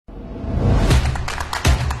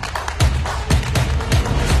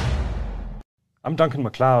I'm Duncan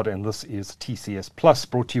McLeod, and this is TCS Plus,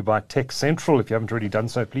 brought to you by TechCentral. If you haven't already done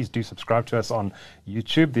so, please do subscribe to us on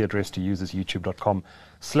YouTube. The address to use is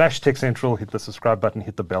youtube.com/TechCentral. Hit the subscribe button,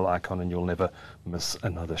 hit the bell icon, and you'll never miss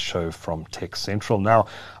another show from TechCentral. Now,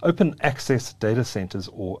 Open Access Data Centers,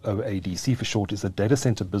 or OADC for short, is a data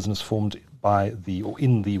center business formed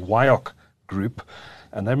in the Wiocc Group,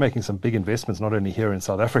 and they're making some big investments, not only here in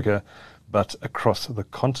South Africa, but across the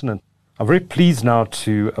continent. I'm very pleased now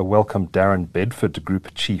to welcome Darren Bedford,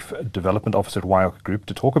 Group Chief Development Officer at Wiocc Group,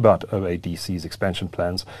 to talk about OADC's expansion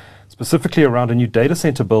plans, specifically around a new data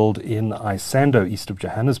center build in Isando, east of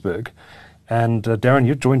Johannesburg. And Darren,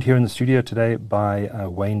 you're joined here in the studio today by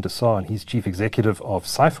Wayne Desar, and he's Chief Executive of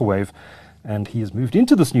Cipherwave, and he has moved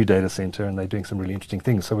into this new data center, and they're doing some really interesting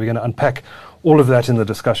things. So we're going to unpack all of that in the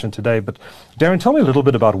discussion today. But Darren, tell me a little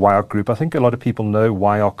bit about Wiocc Group. I think a lot of people know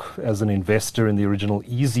Wiocc as an investor in the original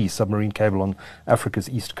Easy submarine cable on Africa's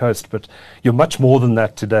east coast, but you're much more than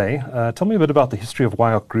that today. Tell me a bit about the history of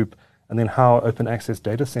Wiocc Group, and then how Open Access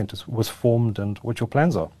Data Centers was formed and what your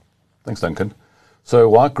plans are. Thanks, Duncan. So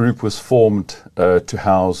Wiocc Group was formed to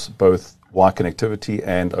house both Wiocc Connectivity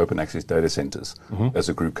and Open Access Data Centers as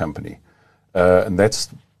a group company. And that's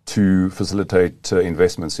to facilitate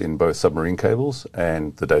investments in both submarine cables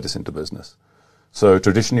and the data center business. So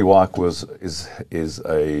traditionally, Wiocc is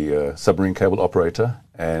a submarine cable operator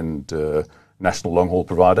and national long-haul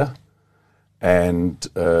provider. And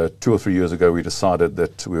 2 or 3 years ago, we decided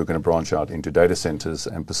that we were going to branch out into data centers,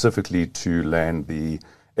 and specifically to land the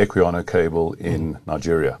Equiano cable in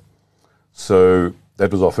Nigeria. So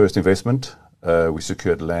that was our first investment. We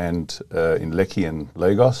secured land in Lekki and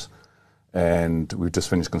Lagos, and we've just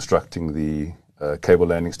finished constructing the cable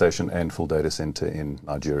landing station and full data center in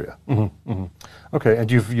Nigeria. Okay, and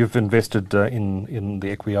you've invested in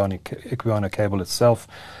the Equiano cable itself,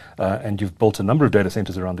 and you've built a number of data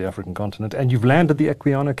centers around the African continent, and you've landed the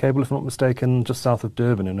Equiano cable, if I'm not mistaken, just south of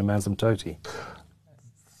Durban in Amanzimtoti.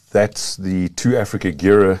 That's the Two Africa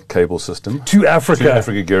Gira cable system. Two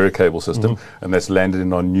Africa Gira cable system, and that's landed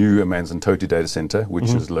in our new Amanzimtoti data center,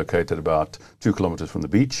 which is located about 2 kilometers from the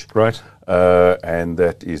beach. Right. And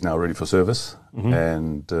that is now ready for service,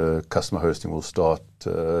 and customer hosting will start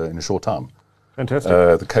in a short time. Fantastic.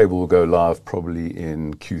 The cable will go live probably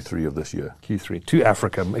in Q3 of this year. Q3. To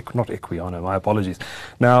Africa, not Equiano, my apologies.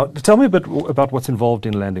 Now, tell me a bit about what's involved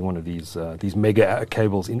in landing one of these mega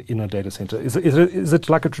cables in a data center. Is it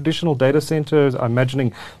like a traditional data center? I'm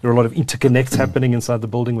imagining there are a lot of interconnects happening inside the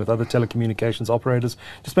building with other telecommunications operators.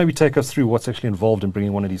 Just maybe take us through what's actually involved in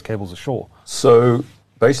bringing one of these cables ashore. So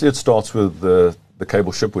basically it starts with the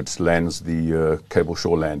cable ship, which lands the cable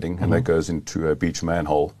shore landing, and that goes into a beach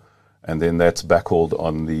manhole. And then that's backhauled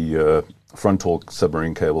on the frontal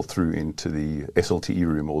submarine cable through into the SLTE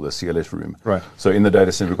room, or the CLS room. Right. So in the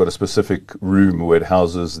data center, we've got a specific room where it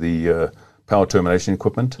houses the power termination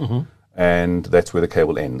equipment, and that's where the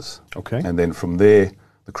cable ends. Okay. And then from there,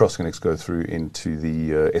 the cross connects go through into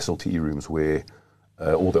the SLTE rooms, where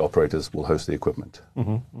all the operators will host the equipment.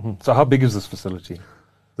 So how big is this facility?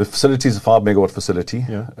 The facility is a 5 megawatt facility.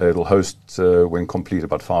 Yeah. It'll host, when complete,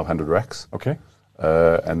 about 500 racks. Okay.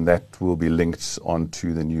 And that will be linked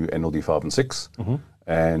onto the new NLD 5 and 6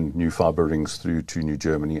 and new fiber rings through to New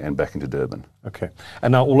Germany and back into Durban. Okay.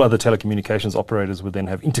 And now all other telecommunications operators would then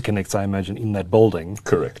have interconnects, I imagine, in that building.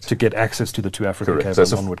 Correct. To get access to the Two Africa cable So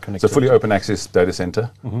and onward connectivity. it's a fully open access data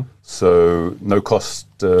center. So no cost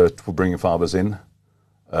for bringing fibers in.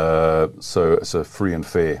 So it's a free and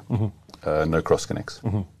fair, no cross connects.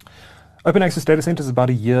 Open access data center is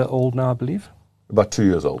about a year old now, I believe. About 2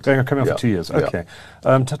 years old. Coming up for 2 years. Okay.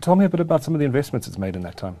 Tell me a bit about some of the investments it's made in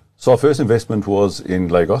that time. So our first investment was in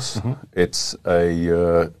Lagos. It's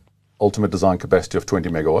a ultimate design capacity of 20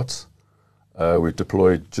 megawatts. We've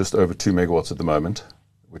deployed just over 2 megawatts at the moment,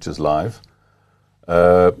 which is live.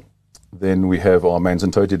 Then we have our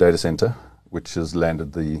Amanzimtoti data center, which has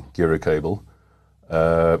landed the Gira cable.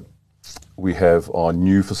 We have our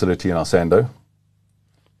new facility in Isando,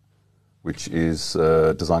 which is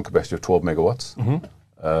design capacity of 12 megawatts.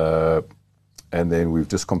 And then we've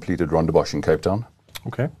just completed Rondebosch in Cape Town.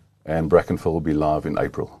 Okay. And Brackenfell will be live in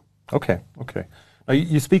April. Okay. Now,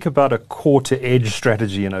 you speak about a core-to-edge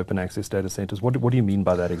strategy in open access data centers. What do you mean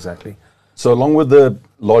by that exactly? So along with the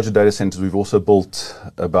larger data centers, we've also built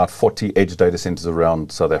about 40 edge data centers around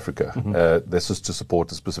South Africa. This is to support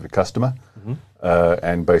a specific customer.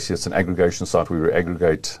 And basically it's an aggregation site where we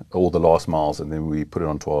aggregate all the last miles, and then we put it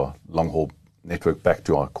onto our long-haul network back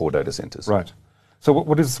to our core data centers. Right. So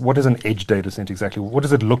what is an edge data center exactly? What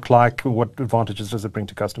does it look like? What advantages does it bring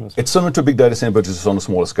to customers? It's similar to a big data center, but just on a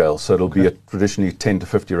smaller scale. So it'll be a traditionally 10 to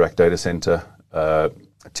 50 rack data center.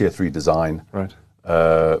 tier 3 design, Right.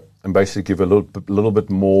 and basically give a little bit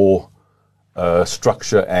more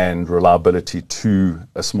structure and reliability to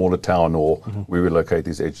a smaller town or where we locate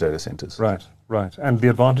these edge data centers. Right, right. And the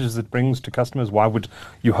advantages it brings to customers, why would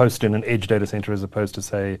you host in an edge data center as opposed to,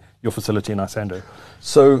 say, your facility in Isando?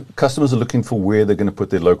 So customers are looking for where they're going to put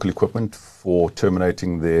their local equipment for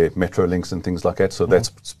terminating their metro links and things like that. So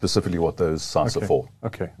that's specifically what those sites are for.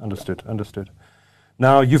 Okay, understood, understood.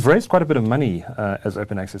 Now, you've raised quite a bit of money as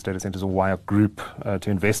open access data centers, or Wiocc Group, to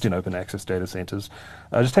invest in open access data centers.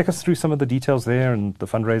 Just take us through some of the details there and the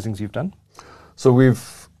fundraisings you've done. So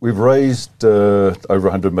we've raised over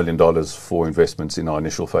 $100 million for investments in our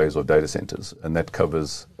initial phase of data centers, and that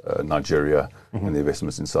covers Nigeria and the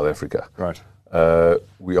investments in South Africa. Right.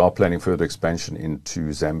 We are planning further expansion into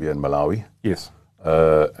Zambia and Malawi. Yes.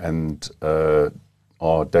 And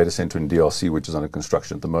our data center in DRC, which is under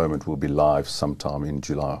construction at the moment, will be live sometime in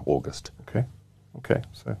July, August. Okay. Okay.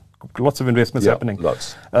 So lots of investments happening.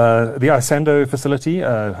 Lots. The Isando facility,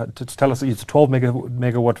 to tell us, it's a 12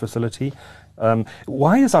 megawatt facility.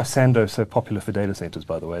 Why is Isando so popular for data centers,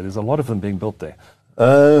 by the way? There's a lot of them being built there.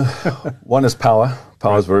 One is power.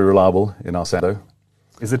 Power is very reliable in Isando.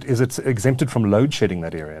 Is it exempted from load shedding,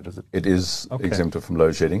 that area? Does it? It is exempted from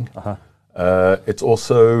load shedding. Uh-huh. It's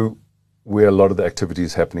also where a lot of the activity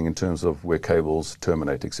is happening in terms of where cables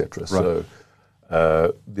terminate, etc. Right. So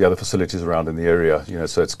the other facilities around in the area,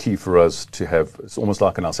 so it's key for us to have, it's almost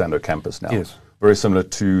like an Isando campus now. Yes. Very similar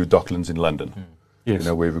to Docklands in London. Yes.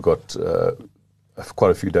 Where we've got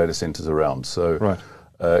quite a few data centers around. So right.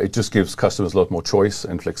 It just gives customers a lot more choice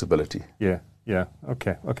and flexibility. Yeah. Yeah.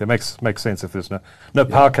 Okay. Makes sense if there's no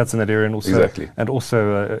power cuts in that area, and also exactly. And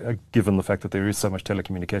also given the fact that there is so much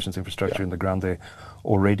telecommunications infrastructure in the ground there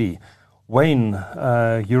already. Wayne,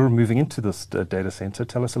 you're moving into this data center.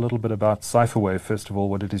 Tell us a little bit about Cipherwave, first of all,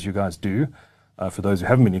 what it is you guys do, for those who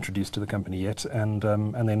haven't been introduced to the company yet, and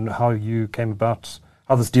then how you came about,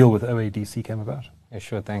 how this deal with OADC came about. Yeah,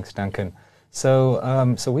 sure. Thanks, Duncan.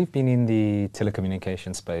 So we've been in the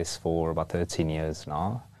telecommunication space for about 13 years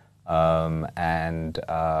now, and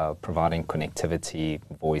providing connectivity,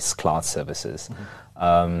 voice, cloud services.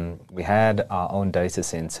 We had our own data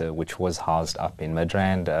center, which was housed up in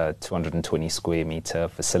Midrand, 220 square meter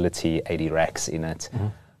facility, 80 racks in it.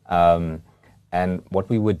 And what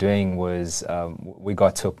we were doing was we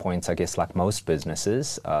got to a point, I guess, like most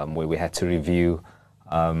businesses, where we had to review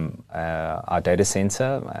our data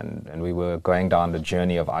center, and we were going down the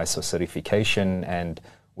journey of ISO certification, and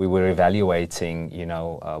we were evaluating,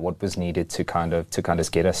 what was needed to kind of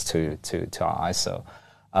get us to our ISO.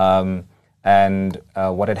 And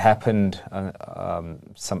what had happened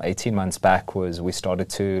some 18 months back was we started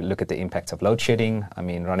to look at the impact of load shedding. I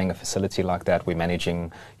mean, running a facility like that, we're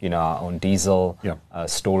managing, our own diesel,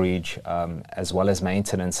 storage, as well as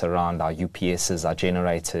maintenance around our UPSs, our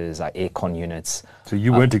generators, our aircon units. So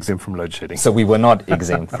you weren't exempt from load shedding. So we were not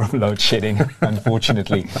exempt from load shedding,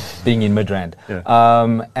 unfortunately, being in Midrand. Yeah.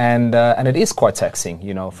 And it is quite taxing,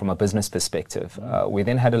 from a business perspective. We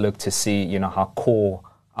then had a look to see, how core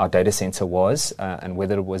our data center was, and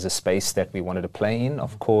whether it was a space that we wanted to play in.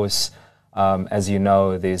 Of course, as you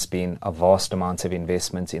know, there's been a vast amount of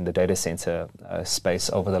investment in the data center space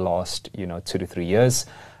over the last 2 to 3 years,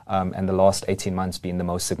 and the last 18 months being the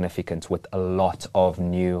most significant, with a lot of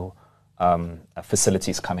new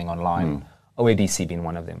facilities coming online, OADC being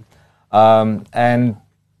one of them. And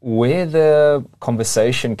where the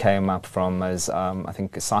conversation came up from is, I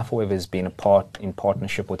think Cipherwave has been in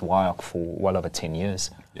partnership with Wiocc for well over 10 years.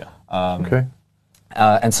 Yeah. Okay.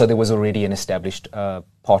 And so there was already an established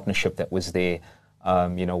partnership that was there.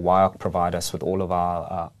 Wiocc provide us with all of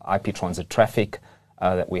our IP transit traffic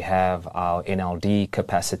that we have, our NLD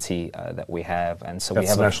capacity that we have. And so That's we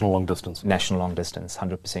have national long distance. National long distance,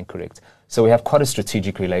 100% correct. So we have quite a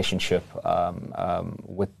strategic relationship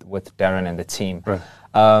with Darren and the team. Right.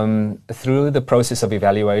 Through the process of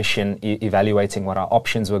evaluating what our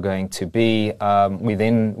options were going to be, we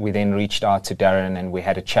then reached out to Darren and we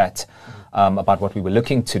had a chat about what we were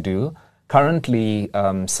looking to do. Currently,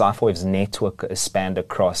 Cipherwave's network is spanned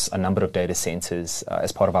across a number of data centers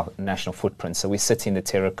as part of our national footprint. So we sit in the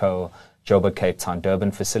Terraco, Joburg, Cape Town,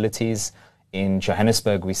 Durban facilities. In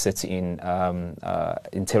Johannesburg, we sit in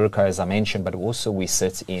Terraco, as I mentioned, but also we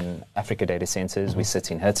sit in Africa data centers. We sit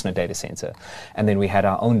in Hertzner data center. And then we had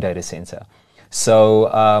our own data center. So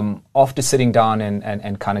after sitting down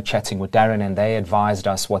and kind of chatting with Darren, and they advised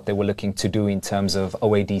us what they were looking to do in terms of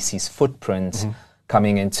OADC's footprint,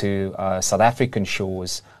 coming into South African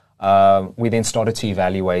shores, we then started to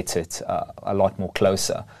evaluate it a lot more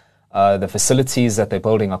closer. The facilities that they're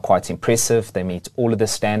building are quite impressive. They meet all of the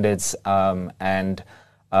standards, and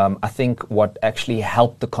I think what actually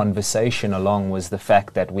helped the conversation along was the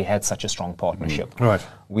fact that we had such a strong partnership. Right.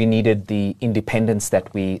 We needed the independence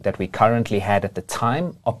that we currently had at the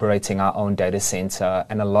time, operating our own data center,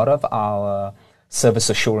 and a lot of our service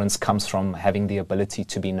assurance comes from having the ability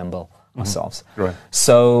to be nimble ourselves. Right.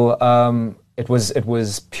 So it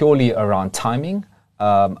was purely around timing.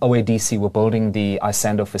 OADC were building the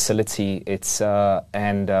Isando facility.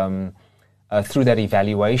 Through that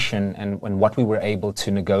evaluation and what we were able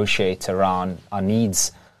to negotiate around our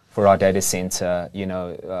needs for our data center,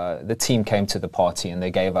 the team came to the party and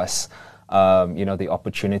they gave us, the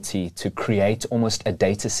opportunity to create almost a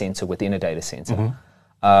data center within a data center,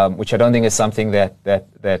 which I don't think is something that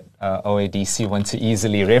OADC want to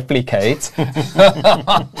easily replicate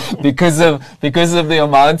because of the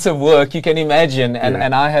amount of work you can imagine.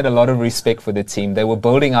 And I had a lot of respect for the team. They were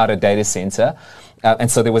building out a data center.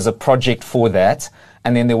 And so there was a project for that.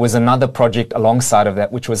 And then there was another project alongside of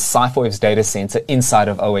that, which was Cipherwave's data center inside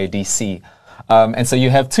of OADC. And so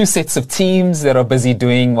you have two sets of teams that are busy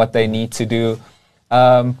doing what they need to do.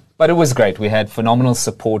 But it was great. We had phenomenal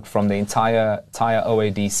support from the entire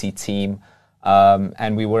OADC team.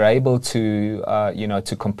 And we were able to,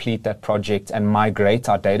 to complete that project and migrate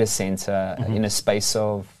our data center in a space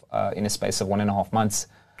of 1.5 months.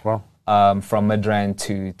 Wow. From Midrand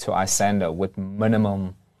to Isando with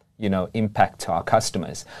minimum, impact to our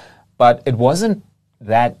customers. But it wasn't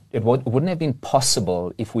that, it wouldn't have been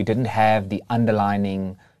possible if we didn't have the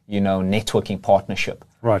underlining, networking partnership.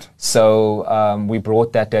 Right. So we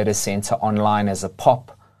brought that data center online as a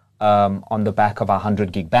POP on the back of our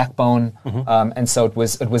 100 gig backbone. And so it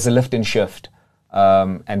was a lift and shift.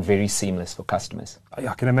 And very seamless for customers.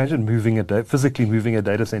 I can imagine physically moving a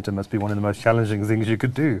data center must be one of the most challenging things you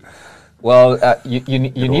could do. Well, you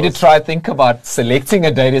need to try to think about selecting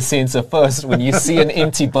a data center first. When you see an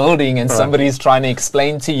empty building and somebody's trying to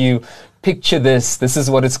explain to you, picture this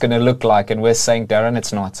is what it's going to look like. And we're saying, Darren,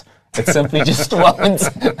 it's not. It simply just won't.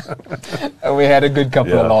 And we had a good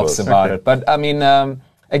couple of laughs about it. But I mean,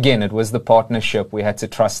 again, it was the partnership. We had to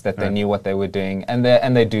trust that they knew what they were doing. And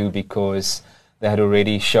they do, because they had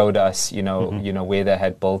already showed us, where they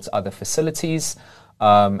had built other facilities,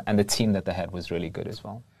 and the team that they had was really good as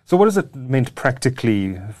well. So what has it meant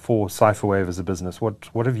practically for Cipherwave as a business?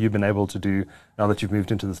 What have you been able to do now that you've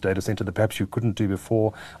moved into this data center that perhaps you couldn't do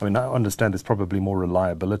before? I mean, I understand there's probably more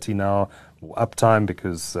reliability now, more uptime,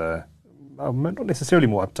 because not necessarily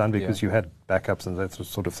more uptime, because you had backups and that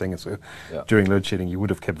sort of thing. So during load shedding, you would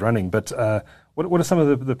have kept running. But what are some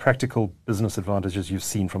of the practical business advantages you've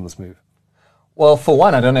seen from this move? Well, for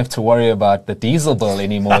one, I don't have to worry about the diesel bill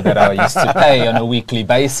anymore that I used to pay on a weekly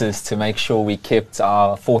basis to make sure we kept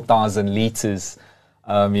our 4,000 liters,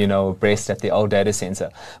 abreast at the old data center.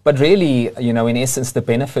 But really, in essence, the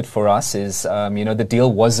benefit for us is, the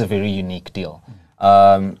deal was a very unique deal.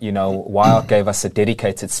 Wiocc gave us a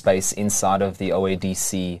dedicated space inside of the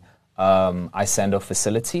OADC Isando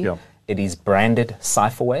facility. Yeah. It is branded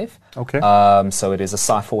Cipherwave. Okay. So it is a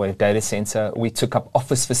Cipherwave data center. We took up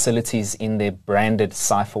office facilities in their branded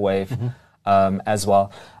Cipherwave as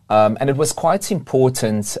well. And it was quite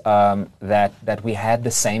important that we had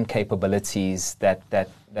the same capabilities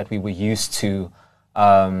that we were used to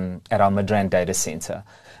at our Midrand data center.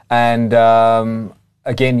 And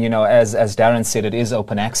again, as Darren said, it is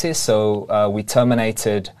open access. So we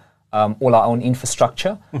terminated all our own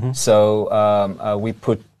infrastructure. So we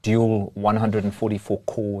put dual 144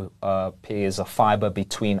 core pairs of fiber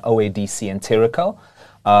between OADC and Terraco.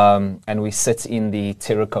 And we sit in the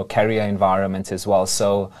Terraco carrier environment as well.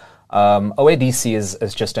 So OADC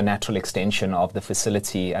is just a natural extension of the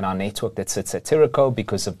facility and our network that sits at Terraco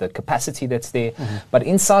because of the capacity that's there. But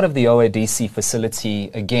inside of the OADC facility,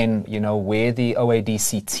 again, where the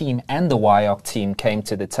OADC team and the Wiocc team came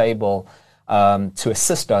to the table to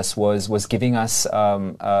assist us was giving us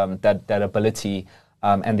that ability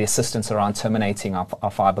and the assistance around terminating our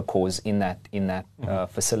fiber cores in that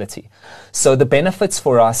facility. So the benefits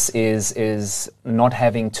for us is not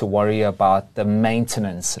having to worry about the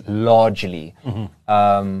maintenance largely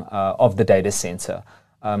of the data center.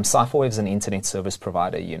 Cipherwave is an internet service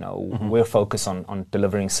provider. We're focused on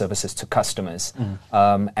delivering services to customers.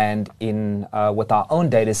 And with our own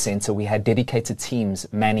data center, we had dedicated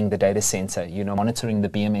teams manning the data center, monitoring the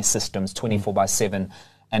BMS systems 24/7.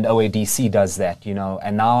 And OADC does that,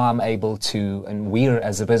 and now I'm able to, and we're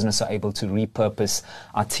as a business are able to repurpose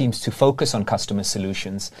our teams to focus on customer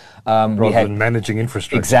solutions. Rather than managing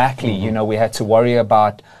infrastructure. Exactly. We had to worry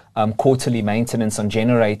about quarterly maintenance on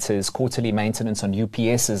generators, quarterly maintenance on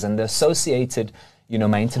UPSs, and the associated,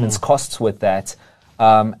 maintenance costs with that.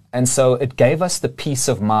 And so it gave us the peace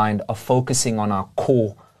of mind of focusing on our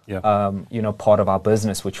core, part of our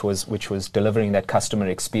business, which was delivering that customer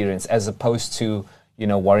experience, as opposed to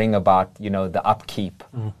worrying about the upkeep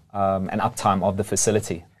and uptime of the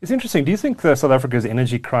facility. It's interesting. Do you think that South Africa's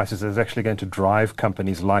energy crisis is actually going to drive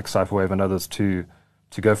companies like Cipherwave and others to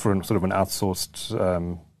go for sort of an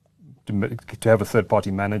outsourced, to have a third party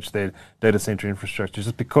manage their data center infrastructure,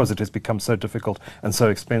 just because it has become so difficult and so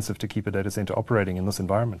expensive to keep a data center operating in this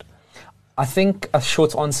environment? I think a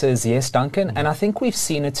short answer is yes, Duncan, and I think we've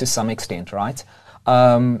seen it to some extent, right?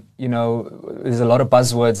 There's a lot of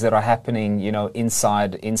buzzwords that are happening,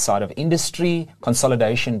 inside of industry,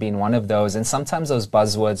 consolidation being one of those. And sometimes those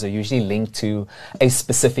buzzwords are usually linked to a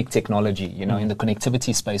specific technology. In the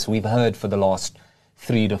connectivity space, we've heard for the last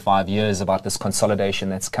 3 to 5 years about this consolidation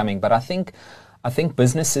that's coming. But I think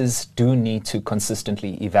businesses do need to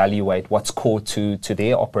consistently evaluate what's core to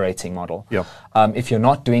their operating model. Yeah. If you're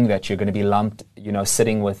not doing that, you're going to be lumped,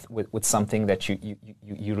 sitting with something that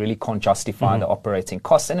you really can't justify the operating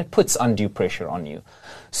costs, and it puts undue pressure on you.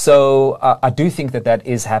 So I do think that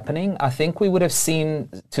is happening. I think we would have seen,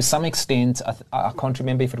 to some extent, I can't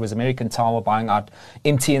remember if it was American Tower buying out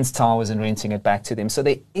MTN's towers and renting it back to them. So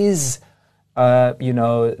there is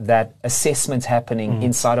that assessment happening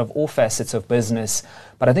inside of all facets of business.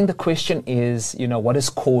 But I think the question is, what is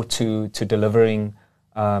core to delivering,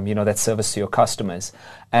 that service to your customers?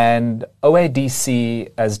 And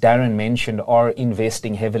OADC, as Darren mentioned, are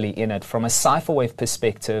investing heavily in it. From a Cipherwave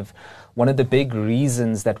perspective, one of the big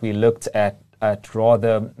reasons that we looked at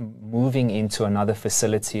rather moving into another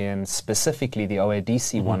facility, and specifically the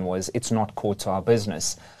OADC one, was it's not core to our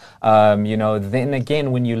business. Then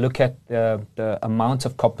again, when you look at the amount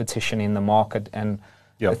of competition in the market, and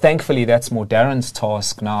thankfully that's more Darren's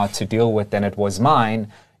task now to deal with than it was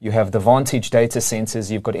mine. You have the Vantage data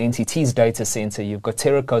centers, you've got NTT's data center, you've got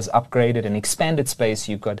Terraco's upgraded and expanded space,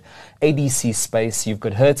 you've got ADC space, you've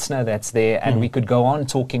got Hertzner that's there, and we could go on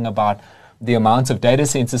talking about the amount of data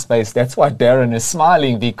center space. That's why Darren is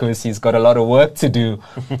smiling, because he's got a lot of work to do.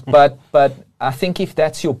 But I think if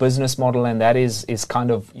that's your business model, and that is kind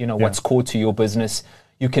of what's core to your business,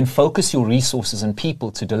 you can focus your resources and people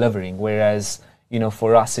to delivering. Whereas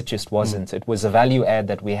for us it just wasn't. It was a value add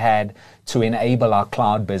that we had to enable our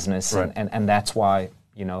cloud business, right. and that's why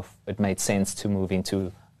it made sense to move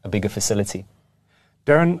into a bigger facility.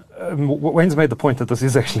 Darren, Wayne's made the point that this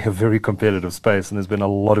is actually a very competitive space, and there's been a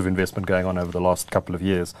lot of investment going on over the last couple of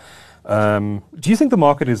years. Do you think the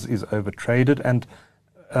market is overtraded? And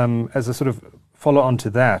as a sort of follow-on to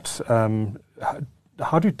that,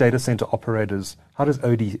 how do data center operators, how does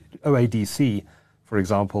OADC, for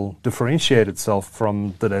example, differentiate itself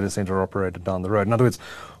from the data center operator down the road? In other words,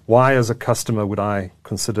 why as a customer would I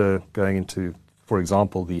consider going into, for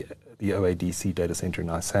example, the OADC data center in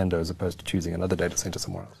Isando as opposed to choosing another data center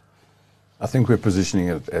somewhere else? I think we're positioning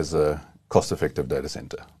it as a cost-effective data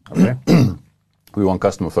center. Okay. We want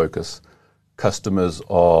customer focus. Customers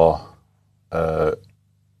are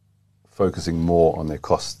focusing more on their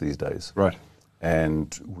costs these days. Right.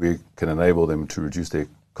 And we can enable them to reduce their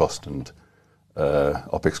cost and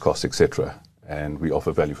OPEX costs, etc. And we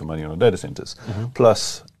offer value for money on our data centers.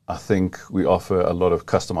 Plus, I think we offer a lot of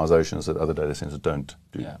customizations that other data centers don't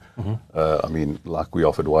do. I mean, like we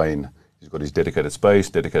offered Wayne, he's got his dedicated space,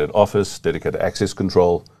 dedicated office, dedicated access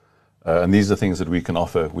control. And these are things that we can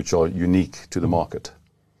offer which are unique to the market.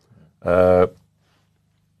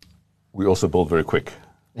 We also build very quick.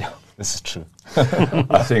 Yeah, this is true.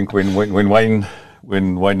 I think when Wayne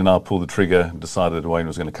and I pulled the trigger and decided that Wayne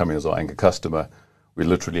was going to come in as our anchor customer, we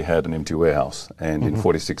literally had an empty warehouse. And in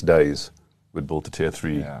 46 days, we'd built a tier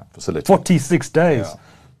 3 facility. 46 days? Yeah.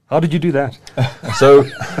 How did you do that? So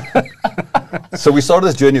we started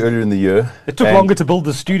this journey earlier in the year. It took longer to build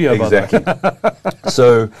the studio. Exactly.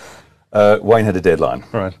 So Wayne had a deadline.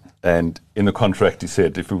 Right. And in the contract, he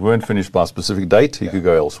said if we weren't finished by a specific date, he could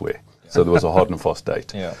go elsewhere. So there was a hard and fast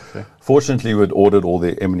date. Okay. Fortunately, we'd ordered all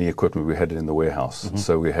the M&E equipment. We had it in the warehouse.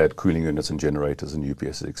 So we had cooling units and generators and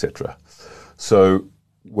UPSs, etc. So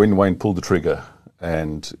when Wayne pulled the trigger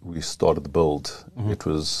and we started the build, it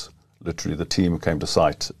was literally the team came to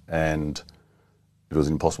site, and it was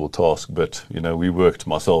an impossible task. But, we worked,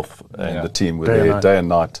 myself and the team were there day and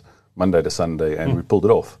night, Monday to Sunday, and we pulled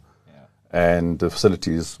it off. And the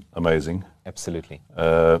facility is amazing. Absolutely.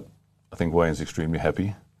 I think Wayne's extremely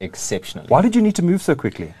happy. Exceptionally. Why did you need to move so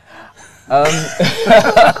quickly?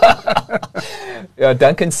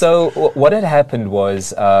 Duncan, so what had happened was,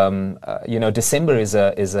 December is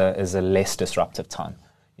a less disruptive time.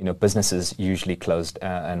 businesses usually closed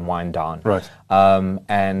and wind down. Right.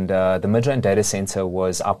 And the Midrand data center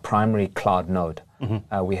was our primary cloud node.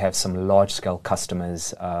 We have some large-scale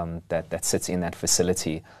customers that sits in that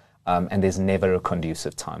facility, and there's never a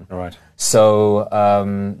conducive time. Right. So,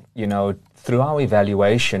 through our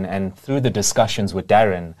evaluation and through the discussions with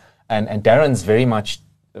Darren, and Darren's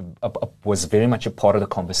was very much a part of the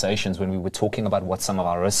conversations when we were talking about what some of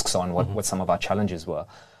our risks are and what some of our challenges were.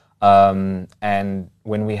 And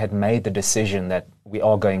when we had made the decision that we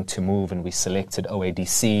are going to move and we selected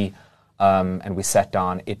OADC, and we sat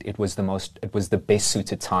down, it was the best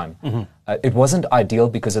suited time. It wasn't ideal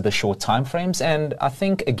because of the short time frames, and I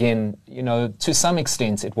think again, to some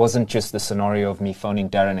extent, it wasn't just the scenario of me phoning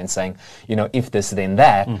Darren and saying, if this then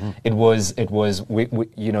that. It was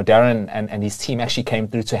Darren and his team actually came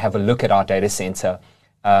through to have a look at our data center,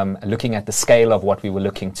 looking at the scale of what we were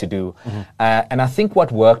looking to do, and I think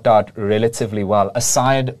what worked out relatively well,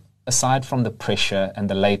 aside from the pressure and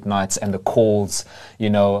the late nights and the calls,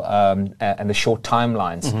 and the short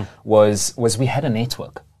timelines, was we had a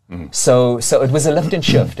network. So it was a lift and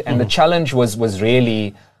shift, and the challenge was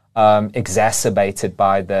really exacerbated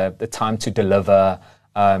by the time to deliver,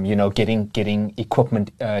 getting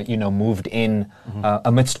equipment, moved in,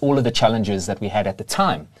 amidst all of the challenges that we had at the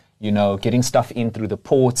time, getting stuff in through the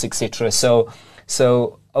ports, etc. So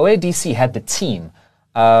OADC had the team.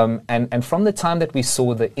 And from the time that we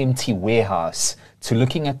saw the empty warehouse to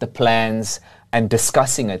looking at the plans and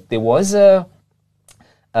discussing it, there was a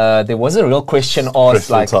real question asked,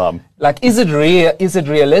 like, is it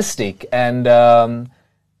realistic? And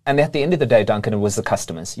at the end of the day, Duncan, it was the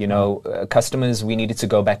customers. Customers, we needed to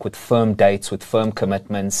go back with firm dates, with firm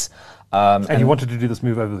commitments. And you wanted to do this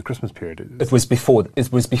move over the Christmas period? It was before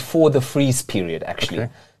the freeze period, actually.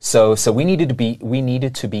 Okay. So we needed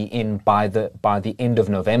to be in by the end of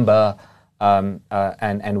November,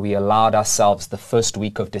 and we allowed ourselves the first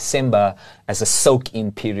week of December as a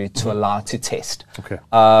soak-in period to allow to test. Okay.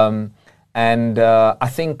 And I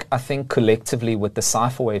think collectively with the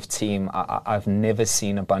Cipherwave team, I've never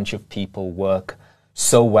seen a bunch of people work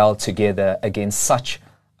so well together against such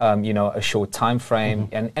a short time frame,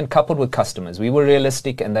 and coupled with customers. We were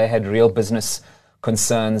realistic, and they had real business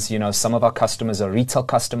concerns. Some of our customers are retail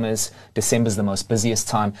customers. December's the most busiest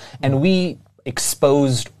time, and we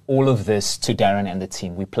exposed all of this to Darren and the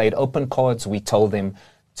team. We played open cards. We told them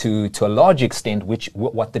to a large extent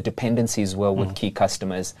what the dependencies were with key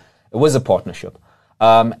customers. It was a partnership.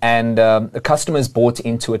 And the customers bought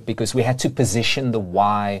into it because we had to position the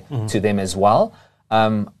why to them as well.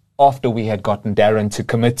 After we had gotten Darren to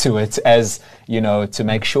commit to it, as to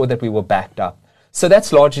make sure that we were backed up. So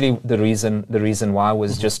that's largely the reason why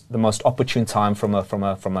was just the most opportune time from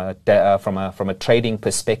a trading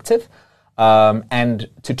perspective, and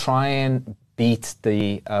to try and beat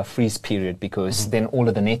the freeze period, because then all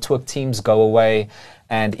of the network teams go away,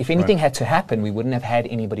 and if anything had to happen, we wouldn't have had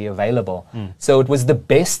anybody available. So it was the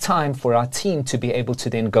best time for our team to be able to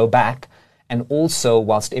then go back. And also,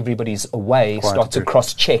 whilst everybody's away, start to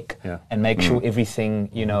cross-check and make sure everything,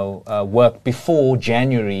 worked before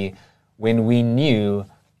January, when we knew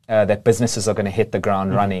that businesses are going to hit the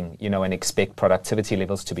ground running, and expect productivity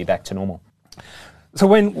levels to be back to normal. So,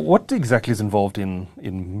 Wayne, what exactly is involved in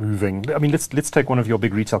moving? I mean, let's take one of your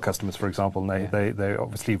big retail customers, for example. They're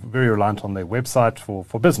obviously very reliant on their website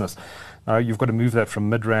for business. Now, you've got to move that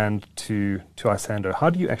from Midrand to Isando. How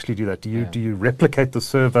do you actually do that? Do you replicate the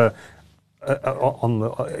server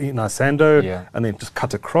in Isando and then just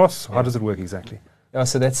cut across? How does it work exactly?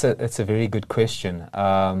 So that's a very good question.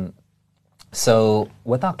 So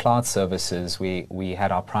with our cloud services, we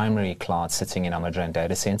had our primary cloud sitting in our Midrand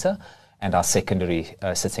data center and our secondary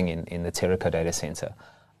sitting in the Terrico data center.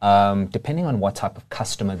 Depending on what type of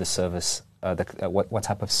customer the service, what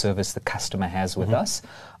type of service the customer has with us,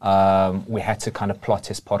 we had to kind of plot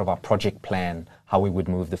as part of our project plan how we would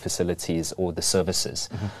move the facilities or the services.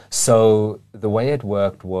 So the way it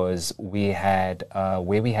worked was we had,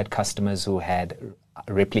 where we had customers who had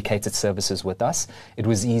replicated services with us, it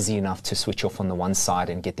was easy enough to switch off on the one side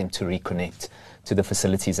and get them to reconnect to the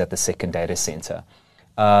facilities at the second data center.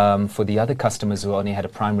 For the other customers who only had a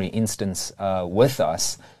primary instance with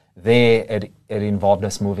us, it involved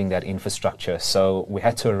us moving that infrastructure. So we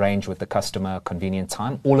had to arrange with the customer a convenient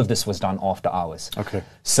time. All of this was done after hours. Okay.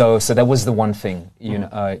 So that was the one thing.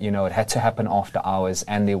 It had to happen after hours,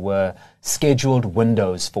 and there were scheduled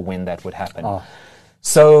windows for when that would happen.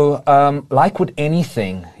 So like with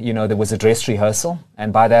anything, there was a dress rehearsal,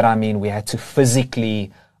 and by that I mean we had to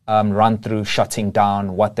physically run through shutting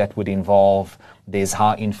down, what that would involve. There's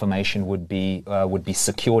how information would be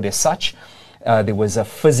secured as such. There was a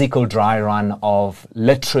physical dry run of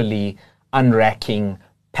literally unracking,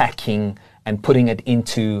 packing, and putting it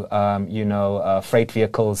into, freight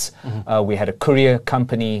vehicles. We had a courier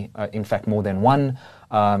company, in fact, more than one.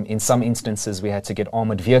 In some instances, we had to get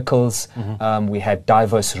armored vehicles. We had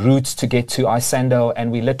diverse routes to get to Isando,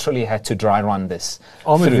 and we literally had to dry run this.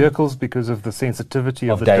 Armored vehicles because of the sensitivity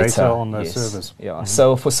of the data on those servers. Yeah.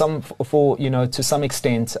 So to some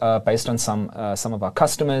extent, based on some of our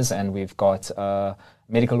customers, and we've got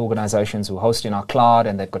medical organizations who host in our cloud,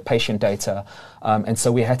 and they've got patient data, and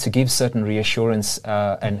so we had to give certain reassurance.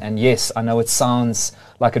 And yes, I know it sounds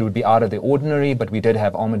like it would be out of the ordinary, but we did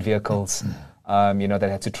have armored vehicles. That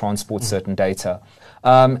had to transport certain data.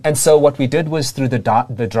 And so what we did was through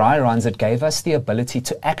the dry runs, it gave us the ability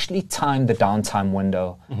to actually time the downtime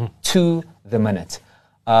window to the minute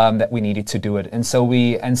that we needed to do it. And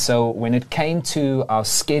so when it came to our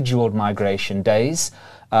scheduled migration days,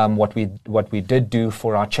 what we did do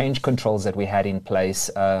for our change controls that we had in place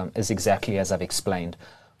is exactly as I've explained.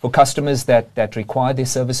 For customers that required their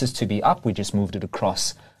services to be up, we just moved it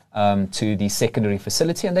across to the secondary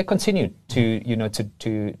facility, and they continued to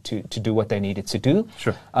do what they needed to do.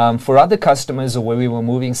 Sure. For other customers, or where we were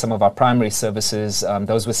moving some of our primary services,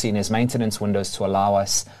 those were seen as maintenance windows to allow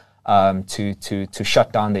us to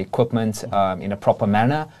shut down the equipment in a proper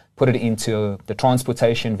manner, put it into the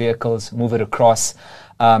transportation vehicles, move it across,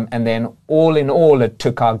 and then all in all, it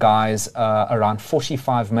took our guys around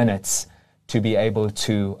 45 minutes to be able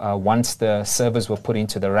to, once the servers were put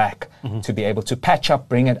into the rack, to be able to patch up,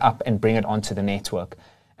 bring it up, and bring it onto the network.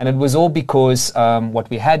 And it was all because what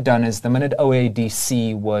we had done is the minute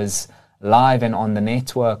OADC was live and on the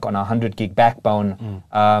network on a 100 gig backbone,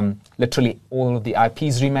 literally all of the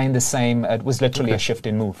IPs remained the same. It was literally a shift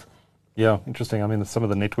in move. Yeah, interesting. I mean, some of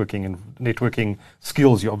the networking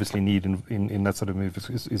skills you obviously need in that sort of move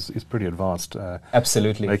is pretty advanced.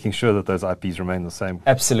 Absolutely. Making sure that those IPs remain the same.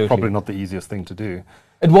 Absolutely. Probably not the easiest thing to do.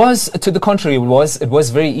 It was, to the contrary, it was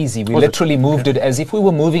very easy. We literally moved it as if we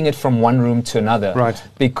were moving it from one room to another. Right.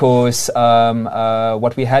 Because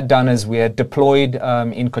what we had done is we had deployed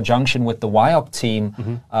in conjunction with the Wiocc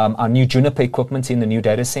team our new Juniper equipment in the new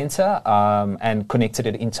data center and connected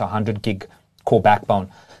it into 100 gig core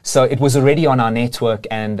backbone. So it was already on our network,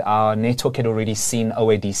 and our network had already seen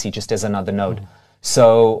OADC just as another node.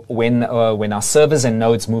 So when our servers and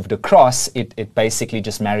nodes moved across, it basically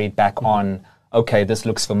just married back on, okay, this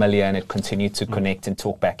looks familiar, and it continued to connect and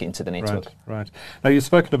talk back into the network. Right. Now, you've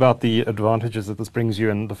spoken about the advantages that this brings you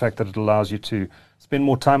and the fact that it allows you to spend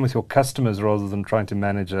more time with your customers rather than trying to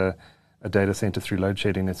manage a data center through load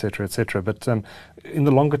shedding, et cetera, et cetera. But in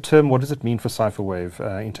the longer term, what does it mean for Cipherwave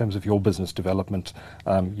in terms of your business development?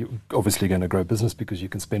 You're obviously going to grow business because you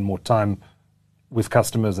can spend more time with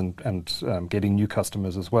customers and getting new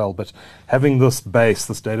customers as well. But having this base,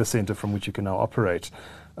 this data center from which you can now operate,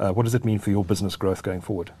 what does it mean for your business growth going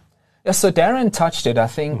forward? Yeah, so Darren touched it. I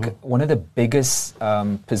think one of the biggest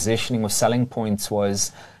positioning or selling points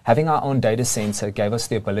was having our own data center gave us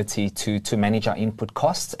the ability to manage our input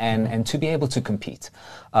costs and to be able to compete.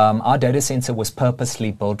 Our data center was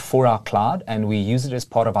purposely built for our cloud, and we use it as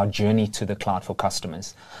part of our journey to the cloud for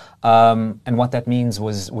customers. And what that means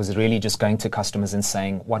was really just going to customers and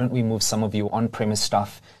saying, why don't we move some of your on-premise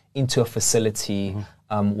stuff into a facility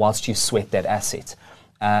whilst you sweat that asset?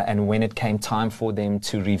 And when it came time for them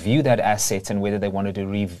to review that asset and whether they wanted to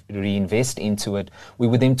reinvest into it, we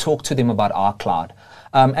would then talk to them about our cloud.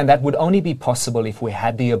 And that would only be possible if we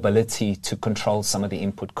had the ability to control some of the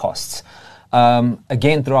input costs.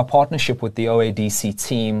 Again, through our partnership with the OADC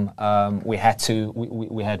team, we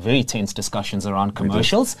had very tense discussions around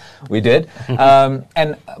commercials. We did.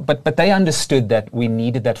 But they understood that we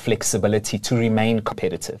needed that flexibility to remain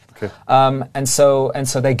competitive. Okay. And so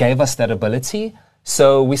they gave us that ability.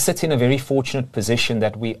 So we sit in a very fortunate position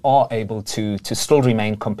that we are able to still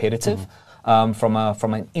remain competitive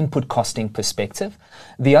from an input costing perspective.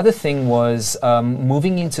 The other thing was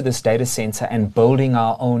moving into this data center and building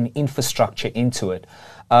our own infrastructure into it.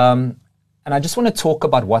 And I just want to talk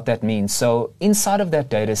about what that means. So inside of that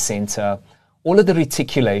data center, all of the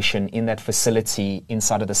reticulation in that facility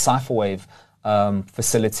inside of the Cipherwave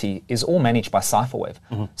facility is all managed by Cipherwave.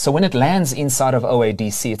 So when it lands inside of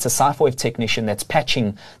OADC, it's a Cipherwave technician that's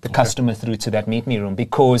patching the customer through to that meet me room,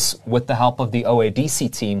 because with the help of the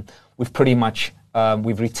OADC team, we've pretty much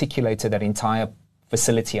we've reticulated that entire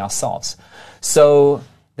facility ourselves. So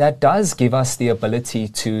that does give us the ability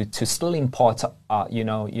to still impart our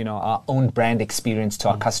own brand experience to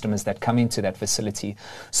our customers that come into that facility.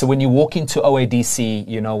 So when you walk into OADC,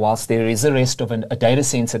 whilst there is a rest of a data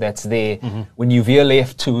center that's there, when you veer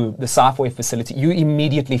left to the Cipherwave facility, you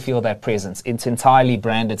immediately feel that presence. It's entirely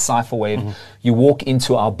branded Cipherwave. You walk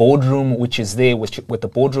into our boardroom, which is there with the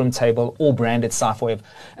boardroom table, all branded Cipherwave.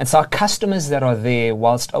 And so our customers that are there,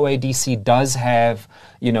 whilst OADC does have,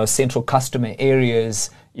 central customer areas,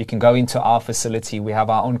 you can go into our facility. We have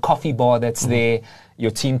our own coffee bar that's there.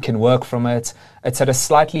 Your team can work from it. It's at a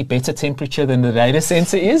slightly better temperature than the data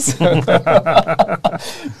center is.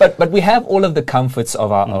 but we have all of the comforts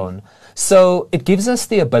of our own. So it gives us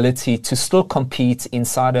the ability to still compete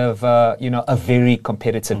inside of a very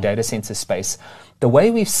competitive data center space. The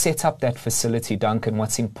way we've set up that facility, Duncan,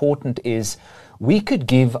 what's important is we could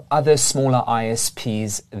give other smaller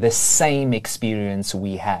ISPs the same experience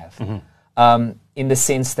we have. In the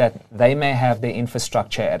sense that they may have their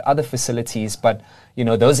infrastructure at other facilities, but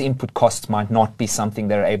those input costs might not be something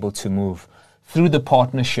they're able to move. Through the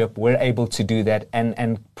partnership, we're able to do that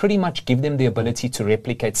and pretty much give them the ability to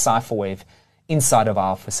replicate Cipherwave inside of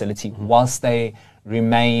our facility whilst they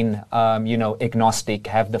remain agnostic,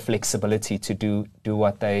 have the flexibility to do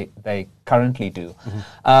what they currently do.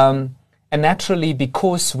 And naturally,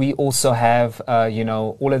 because we also have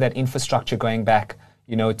all of that infrastructure going back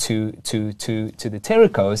to the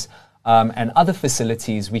Terracos and other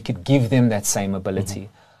facilities, we could give them that same ability.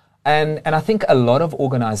 And I think a lot of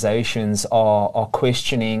organizations are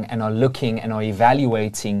questioning and are looking and are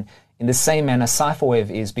evaluating in the same manner Cipherwave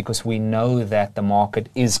is, because we know that the market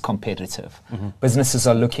is competitive. Businesses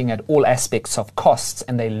are looking at all aspects of costs,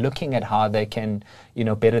 and they're looking at how they can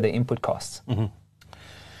better the input costs.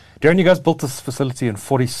 Darren, you guys built this facility in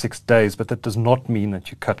 46 days, but that does not mean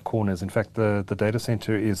that you cut corners. In fact, the data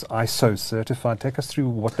center is ISO certified. Take us through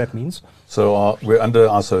what that means. So we're under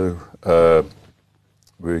ISO.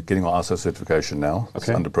 We're getting our ISO certification now. It's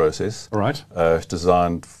under process. All right. It's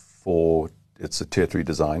designed it's a tier 3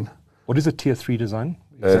 design. What is a tier 3 design?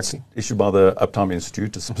 Exactly. It's issued by the Uptime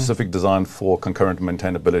Institute. It's a specific design for concurrent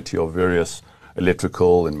maintainability of various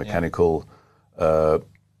electrical and mechanical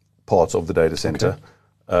parts of the data center.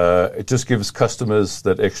 It just gives customers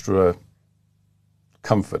that extra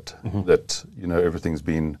comfort that everything's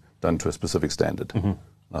been done to a specific standard. And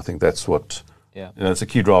I think that's what it's a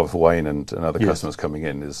key driver for Wayne and other customers coming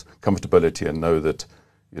in is comfortability and know that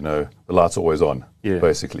the lights are always on.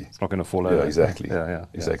 Basically, it's not going to fall over. Exactly.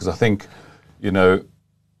 Exactly. Because I think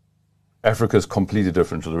Africa is completely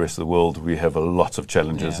different to the rest of the world. We have a lot of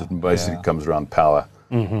challenges. It basically comes around power.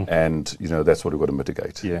 And that's what we've got to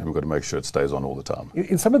mitigate. We've got to make sure it stays on all the time.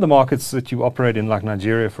 In some of the markets that you operate in, like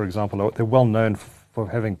Nigeria, for example, they're well known for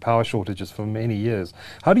having power shortages for many years.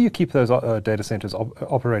 How do you keep those data centers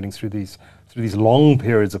operating through these long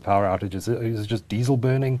periods of power outages? Is it just diesel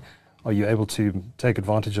burning? Are you able to take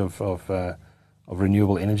advantage of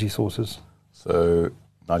renewable energy sources? So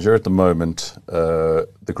Nigeria at the moment,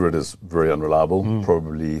 the grid is very unreliable,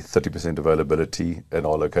 probably 30% availability at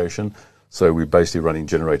our location. So we're basically running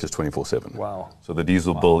generators 24/7. Wow. So the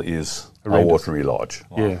diesel bill is eye-wateringly large.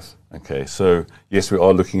 Yes. Okay, so yes, we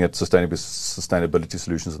are looking at sustainability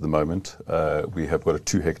solutions at the moment. We have got a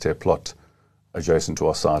 2-hectare plot adjacent to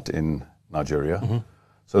our site in Nigeria.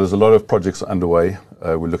 So there's a lot of projects underway.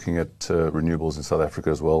 We're looking at renewables in South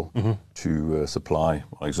Africa as well to supply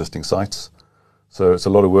our existing sites. So it's a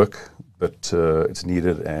lot of work, but it's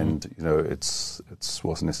needed, and it's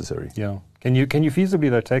what's necessary. Yeah. Can you feasibly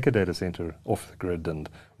though take a data center off the grid and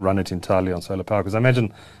run it entirely on solar power? Because I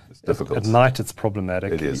imagine it's difficult. At night it's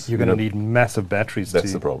problematic. It is. You're going to need massive batteries.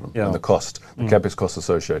 That's the problem. And the cost, the capex cost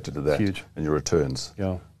associated to that, huge. And your returns.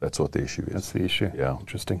 Yeah. That's what the issue is. That's the issue. Yeah.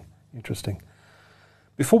 Interesting.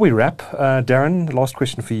 Before we wrap, Darren, last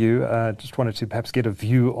question for you. Just wanted to perhaps get a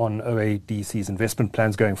view on OADC's investment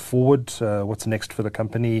plans going forward. What's next for the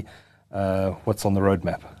company? What's on the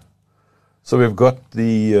roadmap? So we've got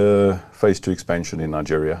the phase 2 expansion in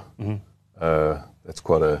Nigeria. That's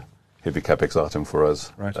quite a heavy capex item for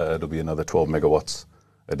us. Right. It'll be another 12 megawatts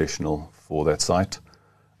additional for that site.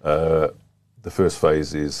 The first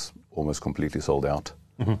phase is almost completely sold out.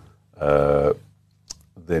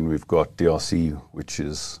 Then we've got DRC, which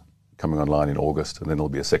is coming online in August, and then there'll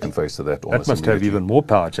be a second phase to that. That must have even more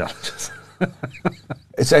power challenges.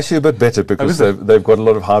 It's actually a bit better because they've got a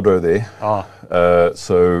lot of hydro there.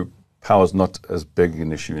 So power's not as big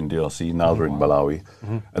an issue in DRC, neither in Malawi.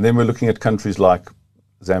 And then we're looking at countries like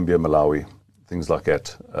Zambia, Malawi, things like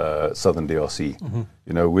that, southern DRC.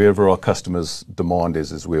 Wherever our customers' demand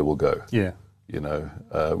is where we'll go. Yeah.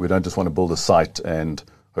 We don't just want to build a site and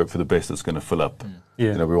hope for the best it's going to fill up.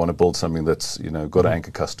 Yeah. We want to build something that's, got an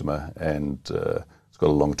anchor customer and it's got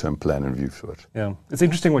a long-term plan and view for it. Yeah. It's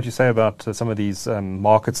interesting what you say about some of these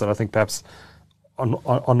markets that I think perhaps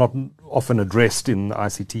are not often addressed in the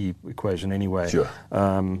ICT equation anyway. Sure.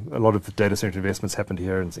 A lot of data center investments happened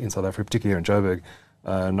here in South Africa, particularly here in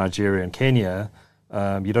Joburg, Nigeria and Kenya.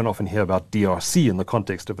 You don't often hear about DRC in the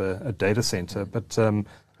context of a data center, but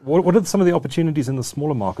what are some of the opportunities in the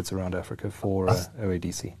smaller markets around Africa for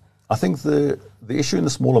OADC? I think the issue in the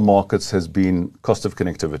smaller markets has been cost of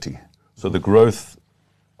connectivity. So the growth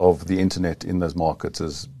of the internet in those markets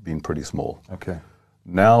has been pretty small. Okay.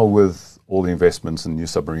 Now with all the investments in new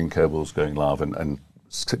submarine cables going live and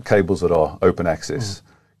cables that are open access,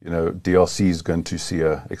 DRC is going to see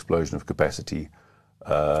an explosion of capacity.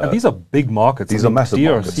 And these are big markets. These are massive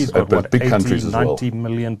DRC's markets, got big 80, countries as well. 90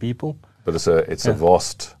 million people. But it's a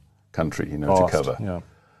vast country, to cover. Yeah.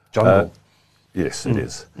 Jungle. Yes, it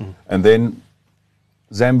is. And then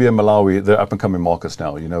Zambia, Malawi, they're up and coming markets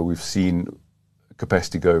now. We've seen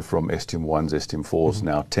capacity go from STM1s, STM4s,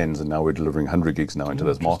 now 10s, and now we're delivering 100 gigs now into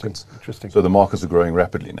those markets. Interesting. So the markets are growing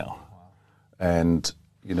rapidly now. And,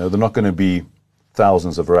 they're not going to be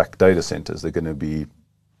thousands of rack data centers. They're going to be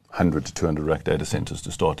 100 to 200 rack data centers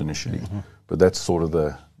to start initially. But that's sort of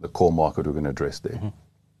the core market we're going to address there.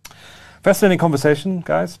 Fascinating conversation,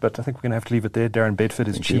 guys, but I think we're going to have to leave it there. Darren Bedford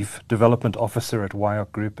is Thank Chief Development Officer at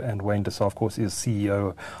Wiocc Group, and Wayne Dessau, of course, is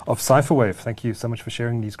CEO of Cipherwave. Thank you so much for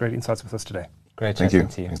sharing these great insights with us today. Great Thank chatting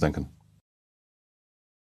you. to you. Thanks, Duncan.